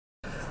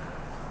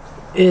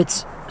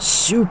It's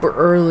super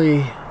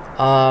early,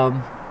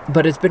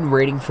 but it's been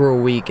raining for a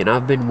week, and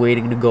I've been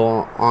waiting to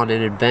go on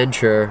an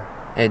adventure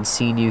and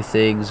see new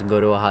things and go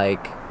to a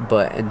hike,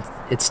 and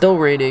it's still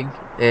raining,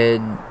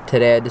 and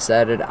today I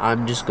decided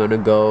I'm just gonna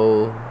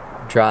go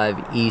drive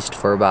east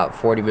for about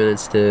 40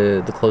 minutes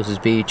to the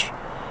closest beach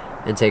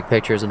and take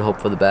pictures and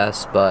hope for the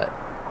best, but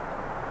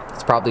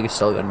it's probably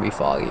still gonna be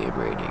foggy and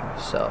raining,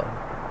 so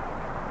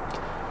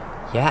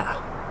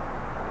yeah.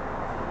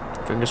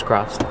 Fingers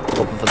crossed,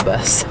 hoping for the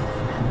best.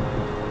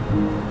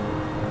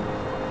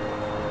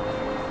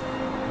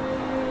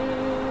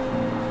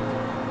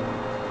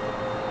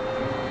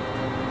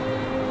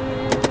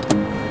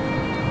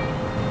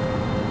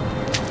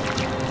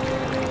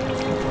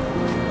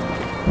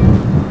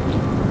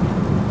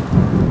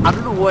 I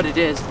don't know what it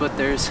is, but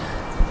there's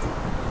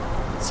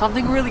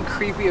something really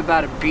creepy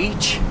about a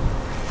beach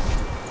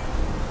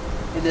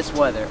in this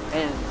weather,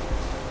 and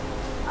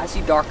I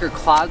see darker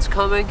clouds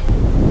coming,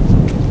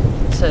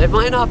 so it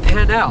might not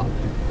pan out.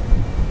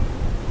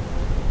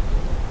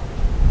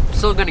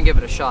 Still gonna give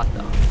it a shot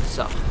though.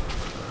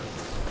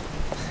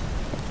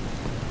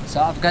 So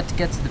I've got to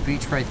get to the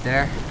beach right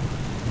there,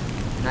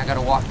 and I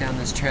gotta walk down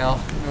this trail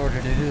in order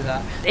to do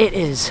that. It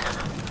is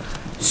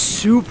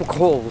super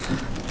cold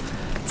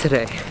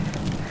today.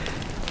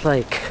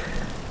 Like,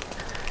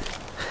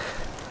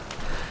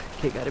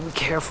 you gotta be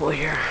careful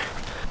here.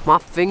 My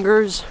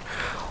fingers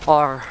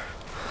are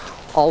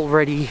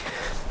already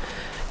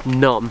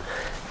numb.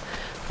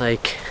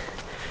 Like,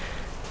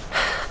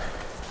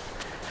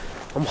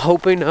 I'm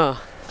hoping to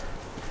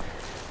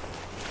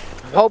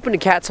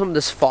catch some of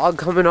this fog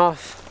coming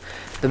off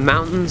the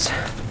mountains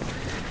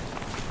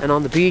and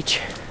on the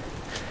beach,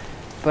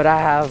 but I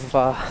have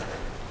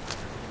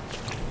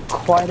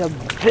quite a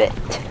bit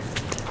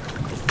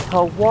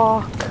to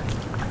walk.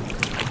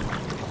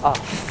 Oh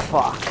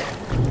fuck.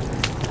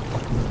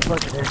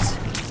 Look at this.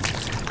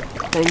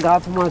 Thank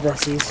God for my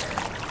Bessies.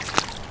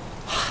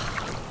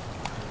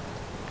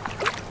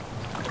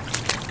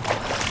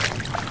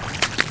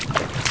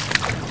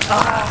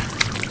 Oh.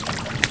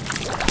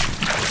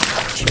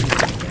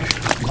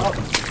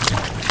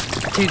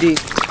 Too deep.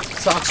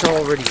 Socks are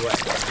already wet.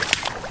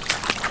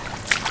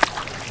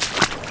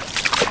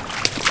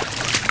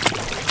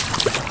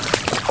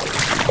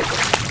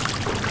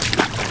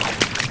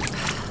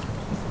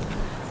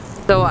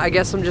 So I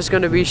guess I'm just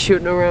gonna be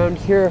shooting around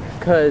here,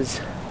 because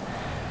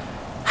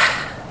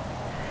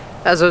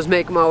as I was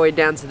making my way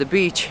down to the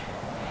beach,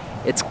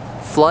 it's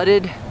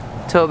flooded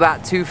to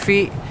about 2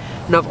 feet,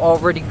 and I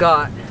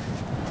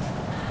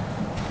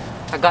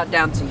got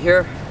down to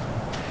here,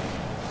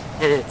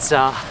 and it's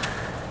and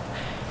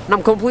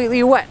I'm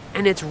completely wet,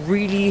 and it's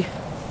really,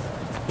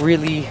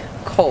 really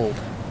cold.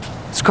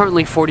 It's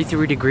currently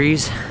 43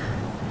 degrees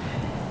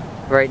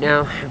right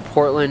now in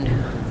Portland,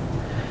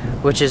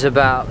 which is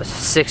about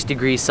 6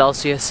 degrees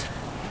Celsius.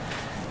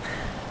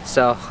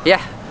 So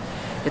yeah,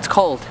 it's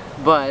cold,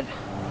 but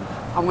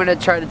I'm gonna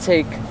try to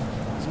take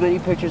as many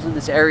pictures in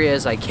this area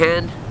as I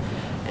can,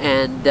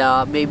 and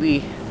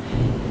maybe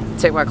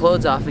take my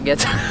clothes off and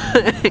get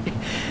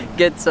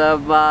get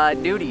some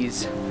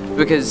nudies,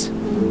 because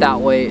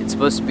that way it's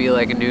supposed to be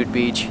like a nude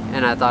beach,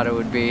 and I thought it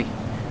would be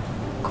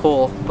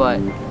cool,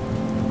 but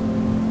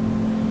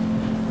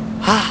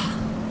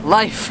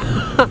life.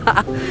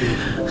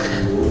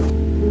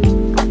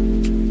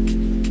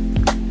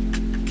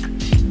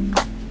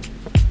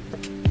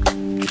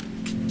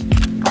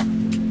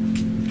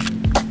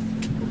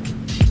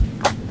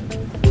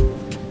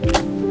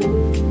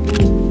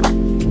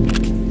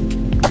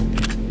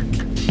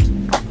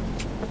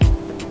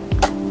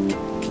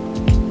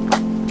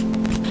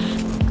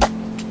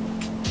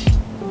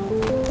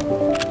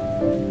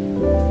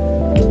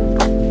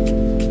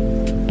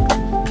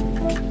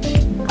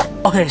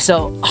 Okay,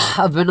 so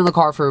I've been in the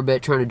car for a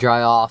bit trying to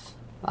dry off.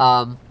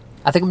 I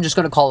think I'm just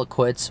gonna call it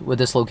quits with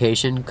this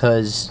location,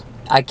 because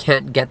I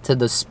can't get to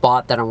the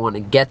spot that I want to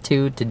get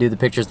to do the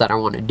pictures that I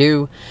want to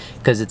do,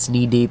 because it's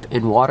knee deep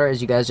in water,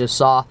 as you guys just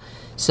saw.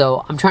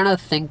 So I'm trying to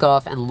think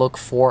of and look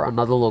for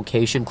another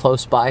location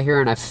close by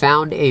here, and I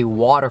found a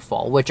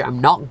waterfall, which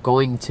I'm not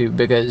going to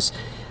because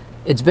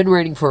it's been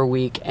raining for a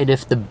week, and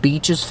if the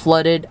beach is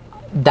flooded,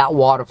 that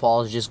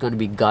waterfall is just going to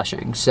be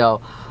gushing. So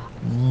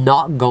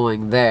not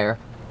going there.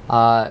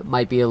 It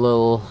might be a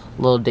little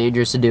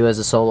dangerous to do as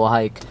a solo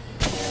hike.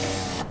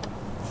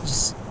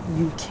 Just,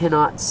 you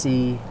cannot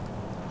see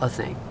a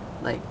thing.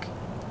 Like,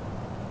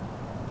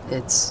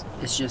 it's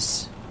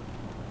just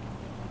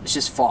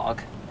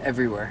fog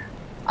everywhere.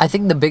 I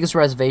think the biggest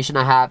reservation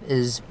I have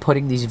is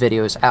putting these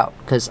videos out,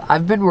 because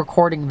I've been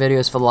recording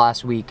videos for the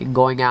last week and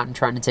going out and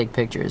trying to take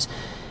pictures,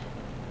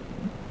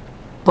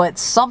 but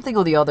something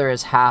or the other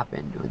has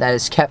happened that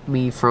has kept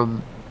me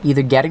from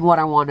either getting what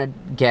I want to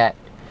get,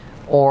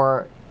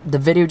 or the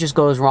video just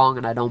goes wrong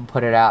and I don't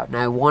put it out. And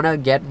I want to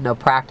get in the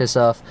practice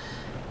of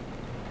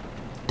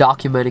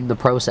documenting the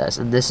process,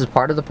 and this is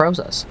part of the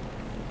process.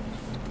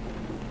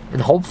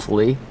 And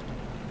hopefully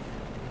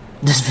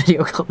this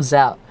video comes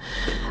out.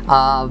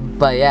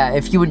 But yeah,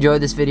 if you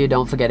enjoyed this video,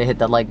 don't forget to hit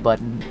that like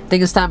button. I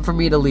think it's time for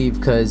me to leave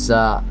because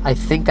I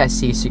think I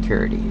see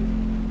security.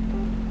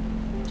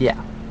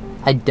 Yeah,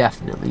 I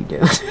definitely do.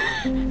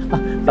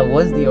 I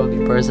was the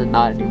only person,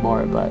 not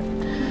anymore, but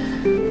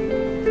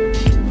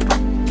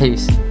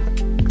peace.